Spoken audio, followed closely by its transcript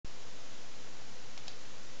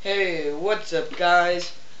Hey, what's up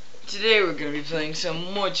guys? Today we're gonna be playing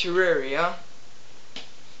some more Terraria.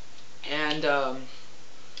 And uh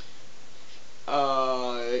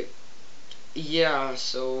yeah,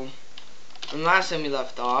 so from last time we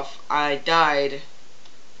left off, I died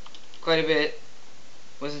quite a bit.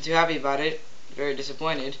 Wasn't too happy about it, very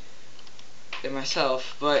disappointed in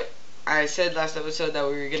myself, but I said last episode that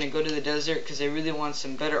we were gonna go to the desert because I really want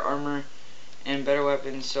some better armor and better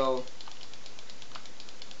weapons, so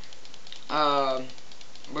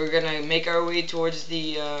we're gonna make our way towards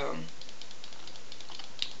the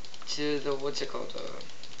to the what's it called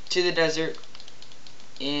to the desert,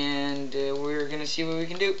 and we're gonna see what we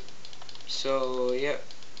can do. So yeah,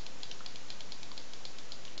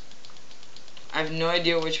 I have no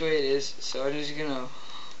idea which way it is, so I'm just gonna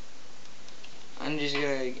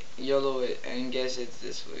YOLO it and guess it's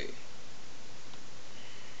this way.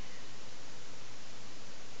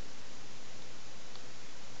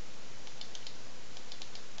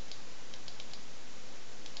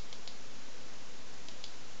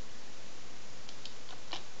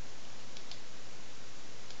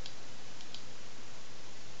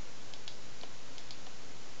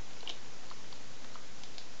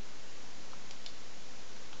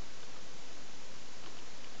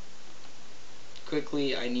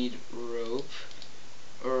 Quickly, I need rope,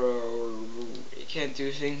 or I can't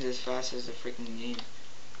do things as fast as the freaking game.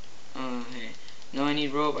 Okay. No, I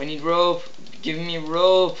need rope. I need rope. Give me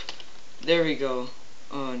rope. There we go.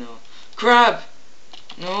 Oh no. Crap!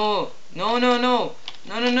 No. No, no, no.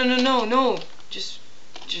 No, no, no, no, no, no. Just.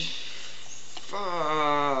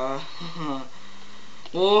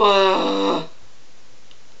 Whoa.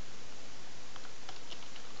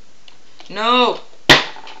 No.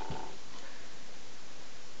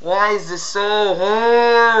 Why is this so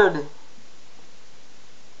hard?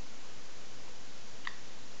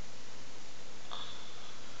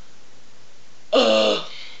 Ugh.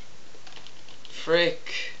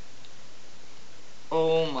 Frick.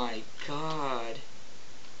 Oh my god.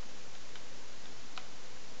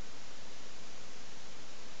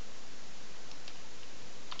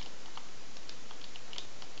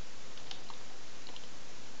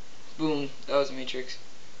 Boom. That was a Matrix.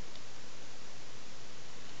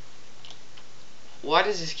 Why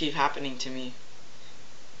does this keep happening to me?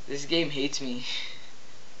 This game hates me.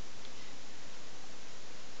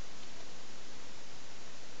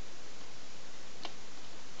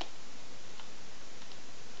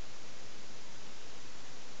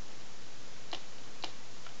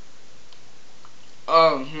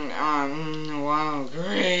 Oh, wow,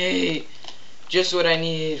 great. Just what I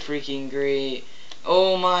needed, freaking great.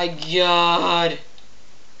 Oh my god.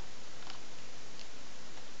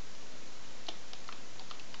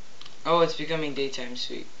 Oh, it's becoming daytime,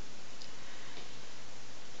 sweet.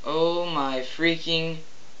 Oh my freaking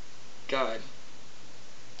god.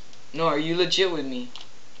 No, are you legit with me?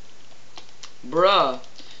 Bruh.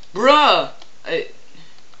 Bruh!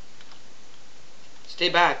 Stay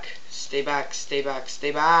back. Stay back, stay back,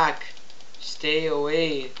 stay back. Stay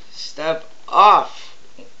away. Step off.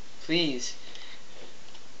 Please.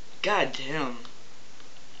 God damn.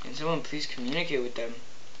 Can someone please communicate with them?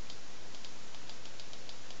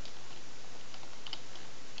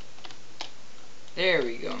 There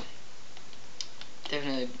we go.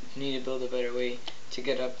 Definitely need to build a better way to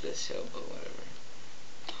get up this hill, but whatever.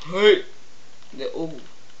 Hey! Oh.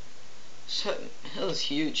 That hill is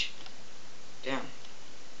huge. Damn.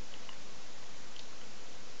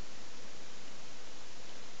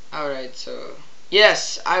 Alright, so.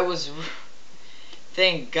 Yes! I was.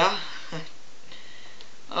 Thank God.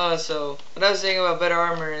 Oh, so. What I was saying about better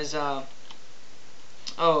armor is,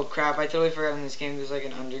 oh crap, I totally forgot in this game there's like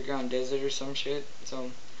an underground desert or some shit.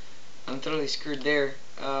 So. I'm totally screwed there.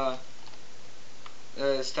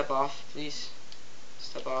 Step off, please.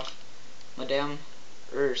 Step off. Madame.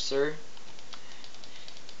 Sir.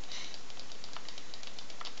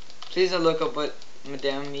 Please don't look up what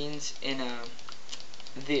Madame means in,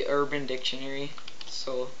 the Urban Dictionary.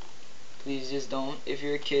 So, please just don't if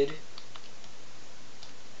you're a kid.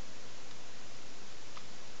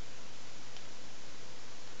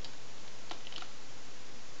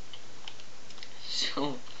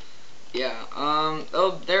 So, yeah,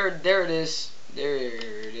 oh, there it is. There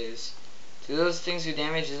it is. Do those things do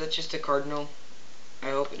damage? Is that just a cardinal? I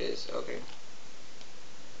hope it is. Okay.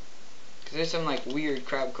 Because there's some, like, weird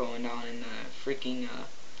crap going on in the freaking,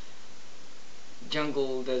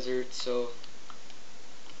 jungle desert, so.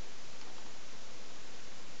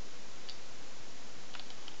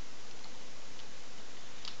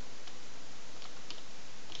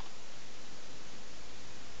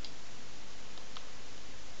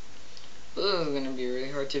 This is gonna be really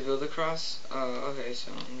hard to build across. Okay,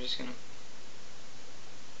 so I'm just gonna.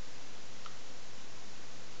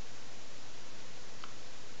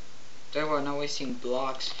 Talk about not wasting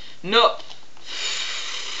blocks. No!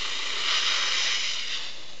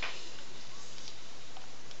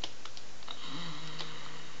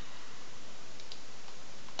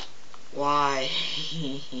 Why?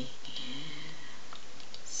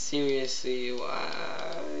 Seriously, why?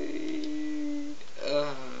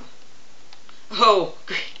 Oh,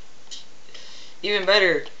 great. Even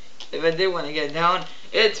better. If I did want to get down,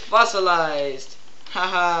 it's fossilized.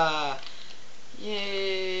 Haha.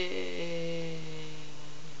 Yay.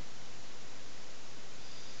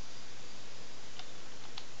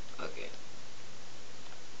 Okay.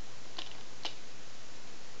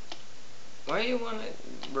 Why do you want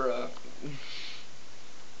to, bruh?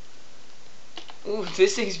 Ooh,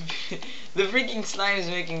 this thing's the freaking slime is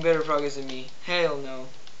making better progress than me. Hell no.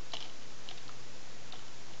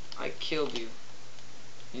 I killed you.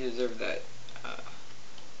 You deserve that.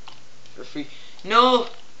 For free. No!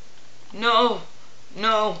 No!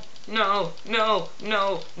 No! No! No!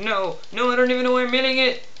 No! No! No! I don't even know where I'm hitting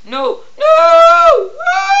it! No! No!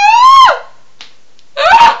 Ah!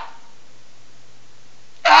 Ah!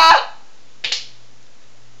 Ah!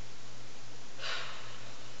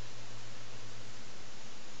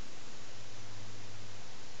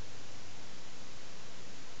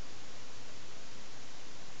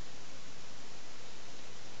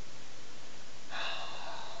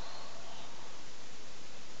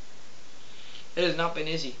 It has not been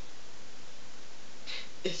easy.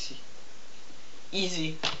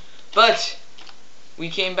 Easy. But we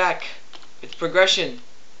came back with progression,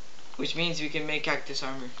 which means we can make cactus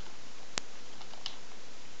armor.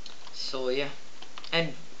 So yeah,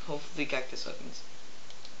 and hopefully cactus weapons.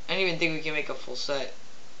 I don't even think we can make a full set.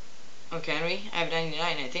 Oh, can we? I have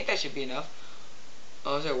 99. I think that should be enough.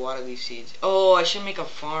 Oh, those are water leaf seeds. Oh, I should make a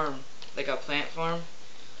farm, like a plant farm.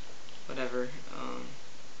 Whatever.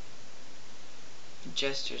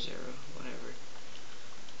 Jester's arrow. Whatever.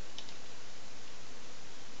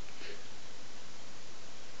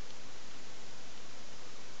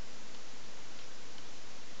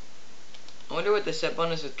 I wonder what the set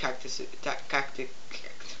bonus with cactus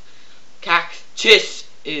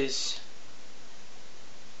is.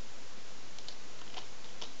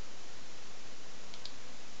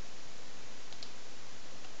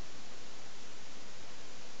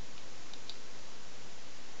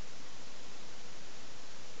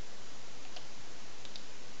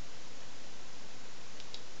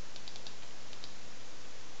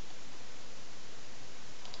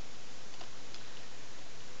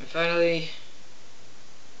 And finally,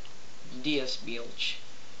 DS Bilge.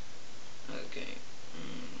 Okay.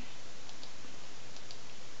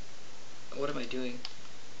 What am I doing?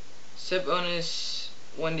 Set bonus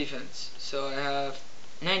 1 defense. So I have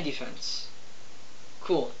 9 defense.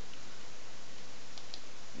 Cool.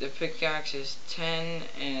 The pickaxe is 10,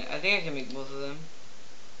 and I think I can make both of them.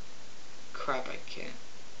 Crap, I can't.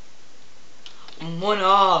 I'm 1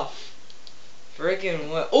 off. Freaking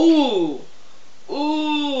what? Ooh!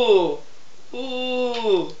 Ooh!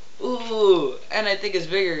 Ooh! Ooh! And I think it's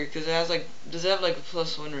bigger because it has like. Does it have like a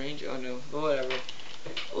 +1 range? Oh no, but whatever.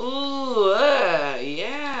 Ooh!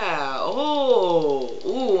 Yeah! Oh!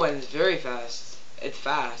 Ooh! And it's very fast. It's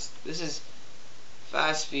fast. This is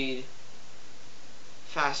fast speed.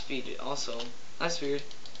 Fast speed also. That's weird.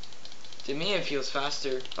 To me it feels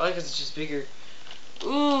faster. Probably because it's just bigger.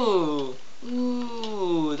 Ooh!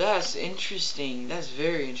 Ooh! That's interesting. That's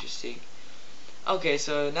very interesting. Okay,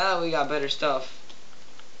 so now that we got better stuff,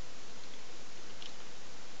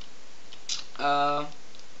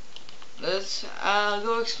 let's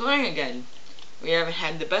go exploring again. We haven't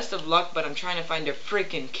had the best of luck, but I'm trying to find a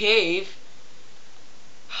freaking cave.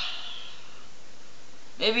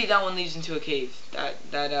 Maybe that one leads into a cave. That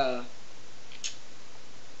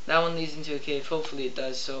one leads into a cave. Hopefully it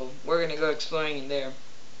does. So we're gonna go exploring in there.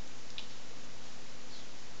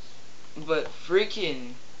 But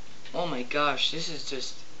freaking, oh my gosh, this is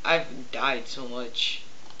just. I've died so much.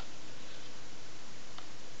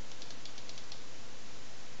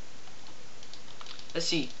 Let's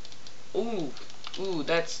see. Ooh, ooh,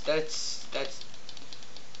 that's.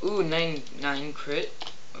 Ooh, 9 crit.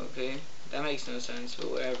 Okay, that makes no sense,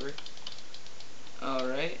 but whatever. All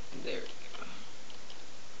right, there we go.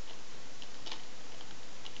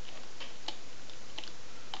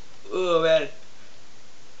 Oh man.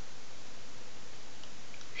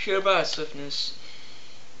 Sure about swiftness.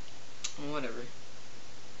 Whatever.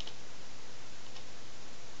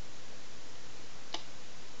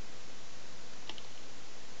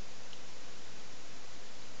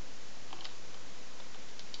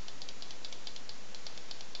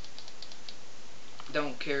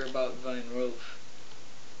 don't care about Vine Roof.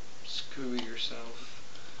 Screw yourself.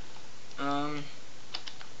 I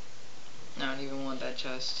don't even want that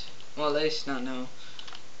chest. Well, at least not now.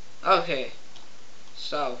 Okay.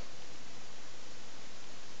 So.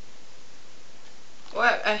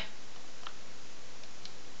 What?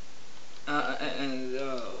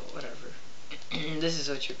 Whatever. This is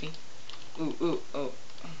so trippy. Oh.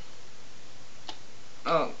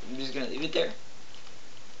 Oh, I'm just gonna leave it there.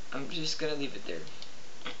 I'm just gonna leave it there.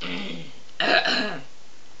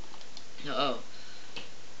 Oh.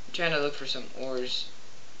 I'm trying to look for some ores.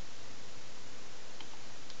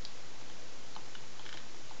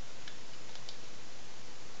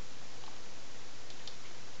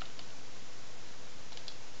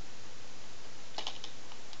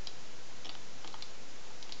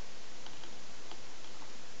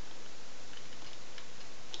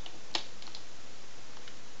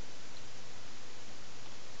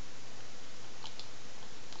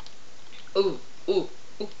 Ooh,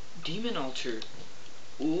 demon altar.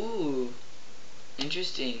 Ooh,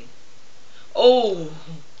 interesting. Oh,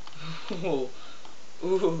 ooh,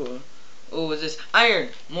 what's this? Iron,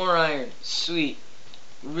 more iron. Sweet,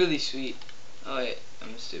 really sweet. Oh wait,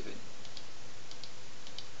 I'm stupid.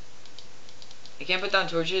 I can't put down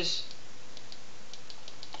torches.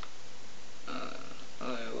 Oh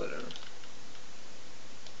yeah, whatever.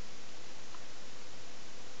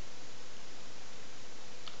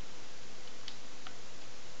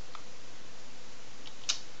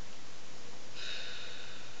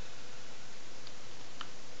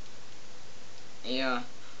 Yeah,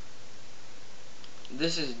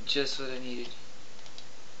 this is just what I needed.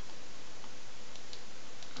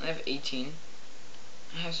 I have 18.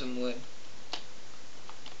 I have some wood.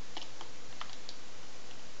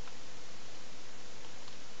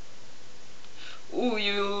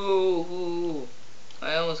 Ooh,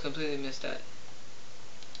 I almost completely missed that.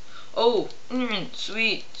 Oh,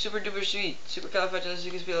 sweet, super duper sweet, super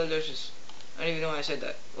califragilisticexpialidocious. I don't even know why I said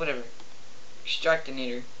that. Whatever.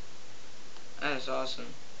 Extractinator. That is awesome.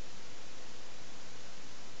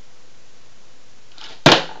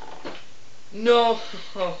 No.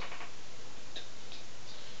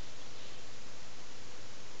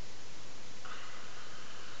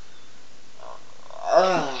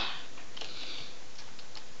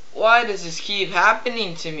 Why does this keep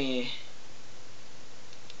happening to me?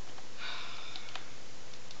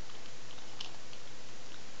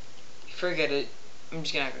 Forget it. I'm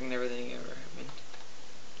just gonna act like everything ever happened.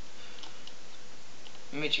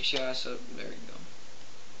 Matrix your ass up. There we go.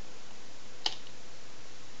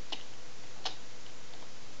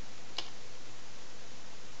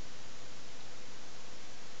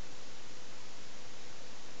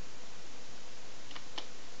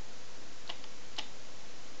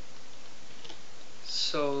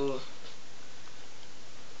 So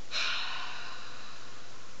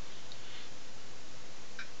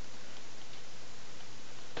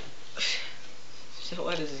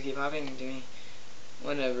why does this keep happening to me?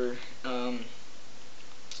 Whatever.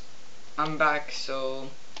 I'm back, so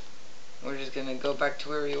we're just gonna go back to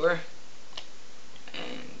where we were.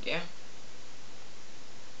 And yeah.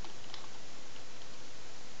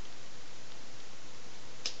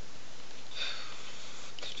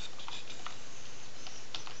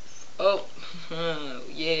 Oh,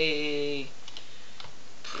 yay.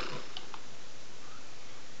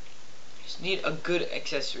 Just need a good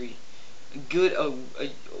accessory. A good,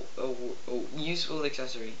 useful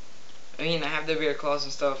accessory. I mean, I have the bear claws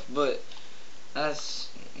and stuff, but that's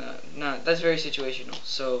not that's very situational.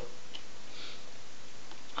 So,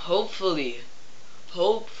 hopefully,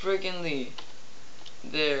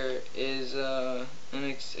 there is a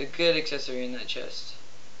good accessory in that chest.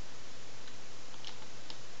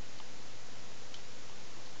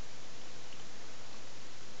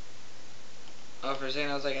 Oh, for a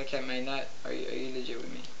second I was like, I can't mind that. Are you legit with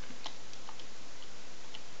me?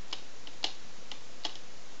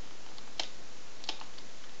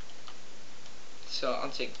 So I'll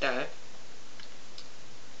take that.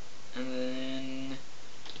 And then,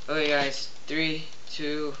 okay guys, 3,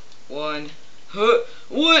 2, 1. Huh?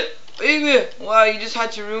 What? Baby! Wow, you just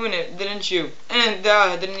had to ruin it, didn't you? And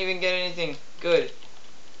I didn't even get anything. Good.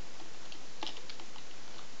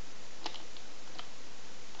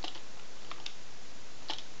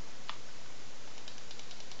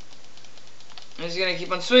 I'm just gonna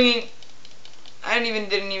keep on swinging. I didn't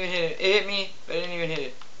even hit it. It hit me, but I didn't even hit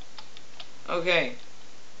it. Okay.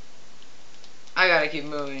 I gotta keep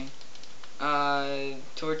moving.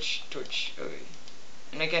 Torch. Okay.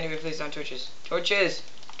 And I can't even place down torches.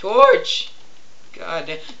 Torch! God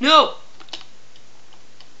damn. No!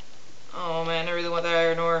 Oh man, I really want that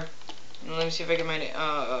iron ore. Let me see if I can find it.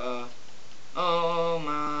 Oh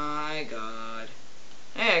my god.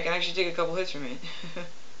 Hey, I can actually take a couple hits from it.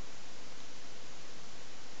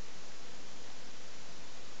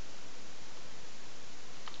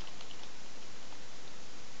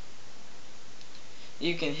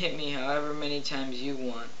 You can hit me however many times you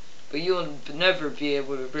want, but you'll never be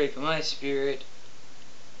able to break my spirit.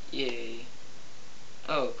 Yay.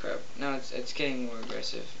 Oh crap, now it's getting more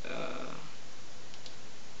aggressive.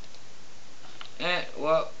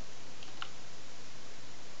 Well.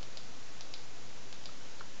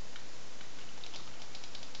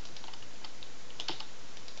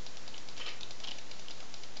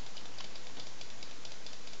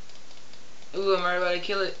 Ooh, I'm right about to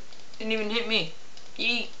kill it. Didn't even hit me.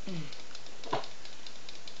 Yeet.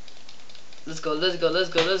 Let's go, let's go, let's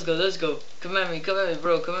go, let's go, let's go. Come at me,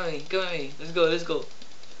 bro, come at me, come at me. Let's go, let's go.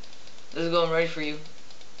 Let's go, I'm ready for you.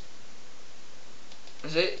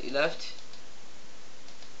 That's it? You left?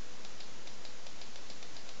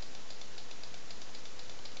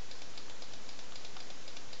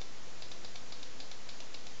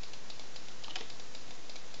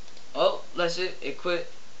 Oh, that's it. It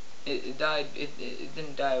quit. It died. It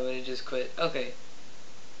didn't die, but it just quit. Okay.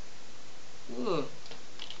 Ooh.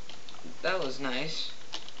 That was nice.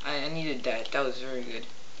 I needed that. That was very good.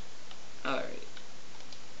 Alright.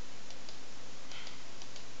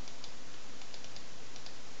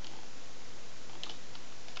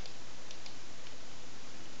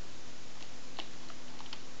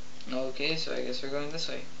 Okay, so I guess we're going this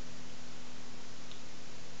way.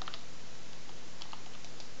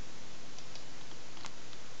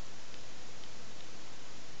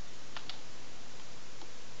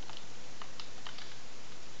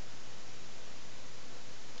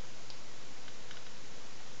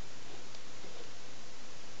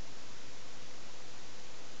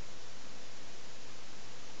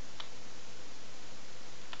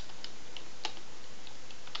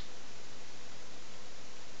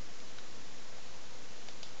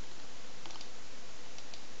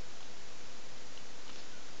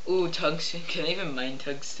 Ooh, tungsten. Can I even mine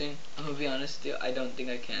tungsten? I'm gonna be honest with you, I don't think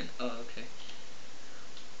I can. Oh, okay.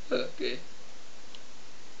 Okay.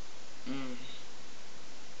 Mm.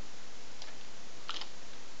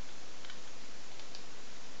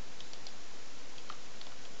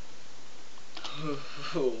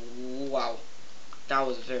 Wow. That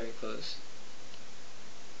was very close.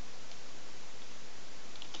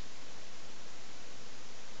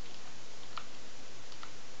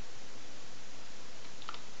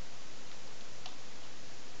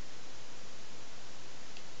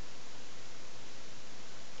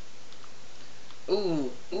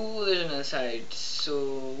 Ooh, there's another side.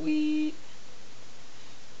 Sweet.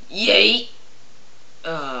 Yay!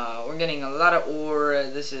 We're getting a lot of ore.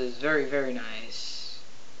 This is very, very nice.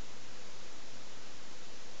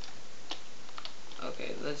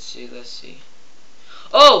 Okay, let's see, let's see.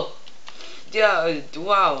 Oh! Yeah,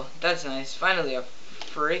 wow, that's nice. Finally, a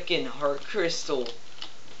freaking heart crystal.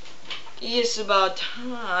 It's about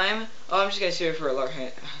time. Oh, I'm just gonna save it for a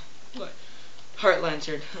heart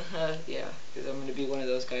lantern. Yeah, because I'm gonna be one of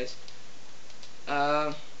those guys.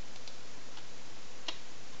 Yeah.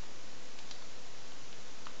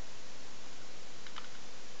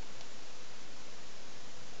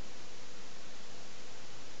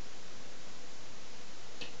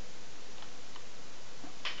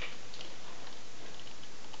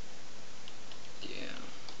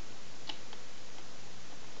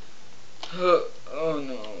 Oh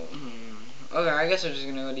no. Okay, I guess I'm just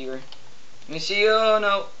gonna go deeper. Let me see. Oh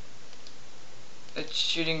no. It's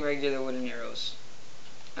shooting regular wooden arrows.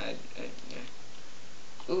 Yeah.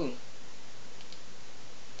 Ooh.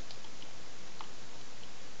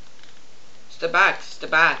 Step back. Step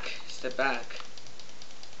back. Step back.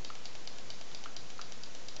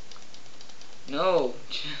 No.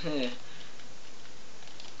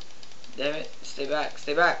 Damn it. Stay back.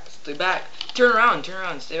 Stay back. Stay back. Turn around. Turn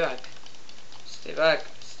around. Stay back. Stay back.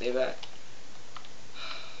 Stay back.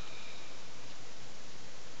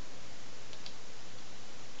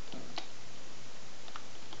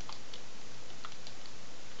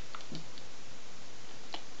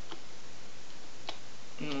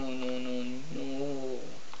 No, no, no, no.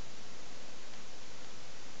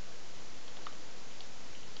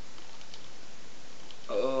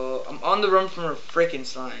 Oh, I'm on the run from a freaking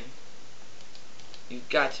slime. You've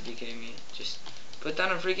got to be kidding me. Just put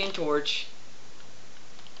down a freaking torch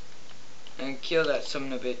and kill that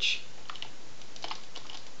son of a bitch.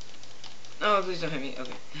 Oh, please don't hit me.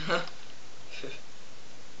 Okay.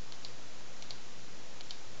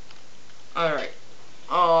 Alright.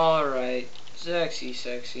 Alright. Sexy,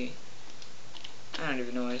 sexy. I don't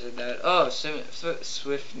even know why I said that. Oh,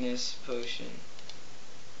 swiftness potion.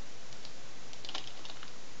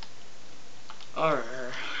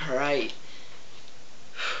 Alright.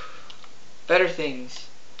 Better things.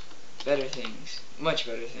 Better things. Much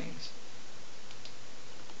better things.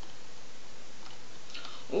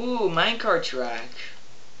 Ooh, minecart track.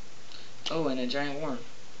 Oh, and a giant worm.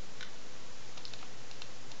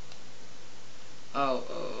 Oh,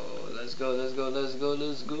 let's go, let's go, let's go,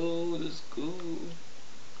 let's go, let's go.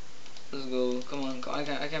 Let's go. Come on, I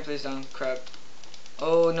can't place down. Crap.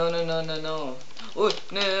 Oh, no, no, no, no, no. Oh,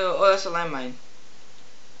 no, no, no. Oh, that's a landmine.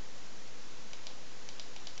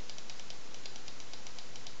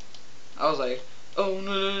 I was like, oh,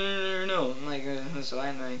 no, no, no, no, no. I'm like, that's a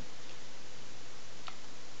landmine.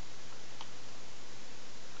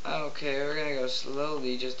 Okay, we're gonna go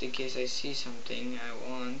slowly just in case I see something I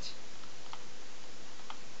want.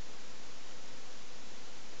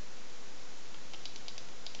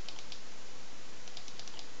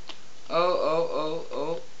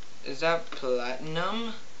 Oh. Is that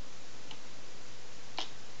platinum?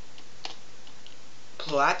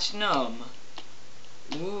 Platinum.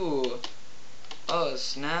 Ooh. Oh,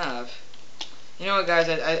 snap. You know what, guys?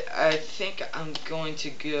 I think I'm going to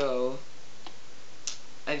go.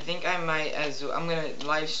 I think I might I'm gonna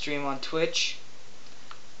live stream on Twitch,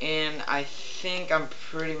 and I think I'm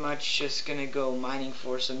pretty much just gonna go mining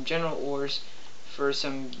for some general ores for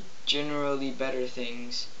some generally better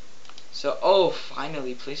things. So, oh,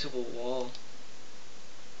 finally, placeable wall.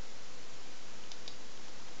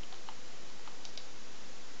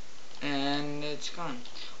 And it's gone.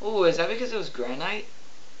 Oh, is that because it was granite?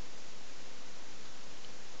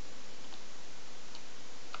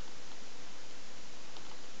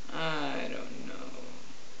 I don't know.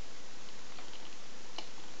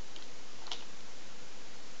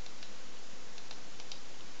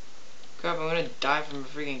 Crap, I'm gonna die from a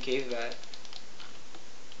freaking cave bat.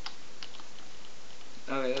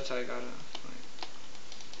 Okay, that's how I got it.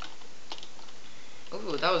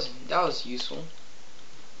 Oh, that was useful.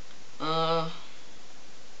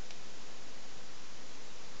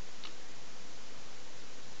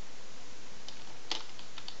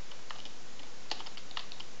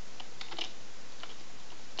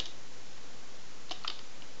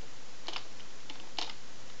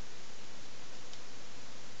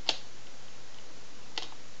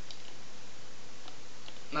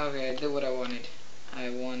 Okay, I did what I wanted. I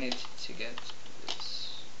wanted to get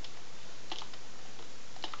this.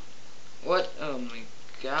 What? Oh my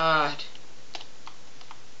god.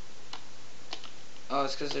 Oh,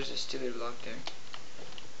 it's because there's a stupid block there.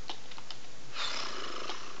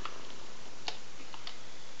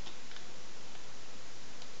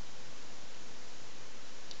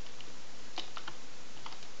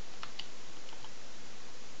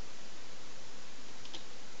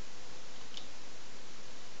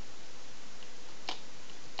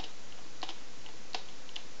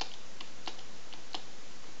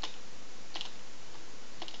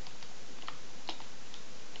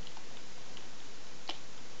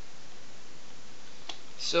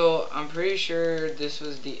 So, I'm pretty sure this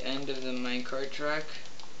was the end of the minecart track.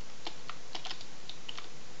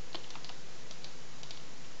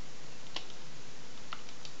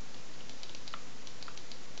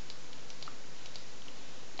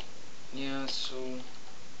 Yeah, so...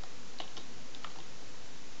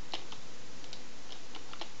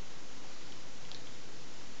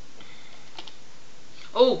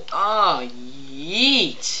 Oh! Ah!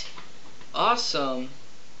 Yeet! Awesome!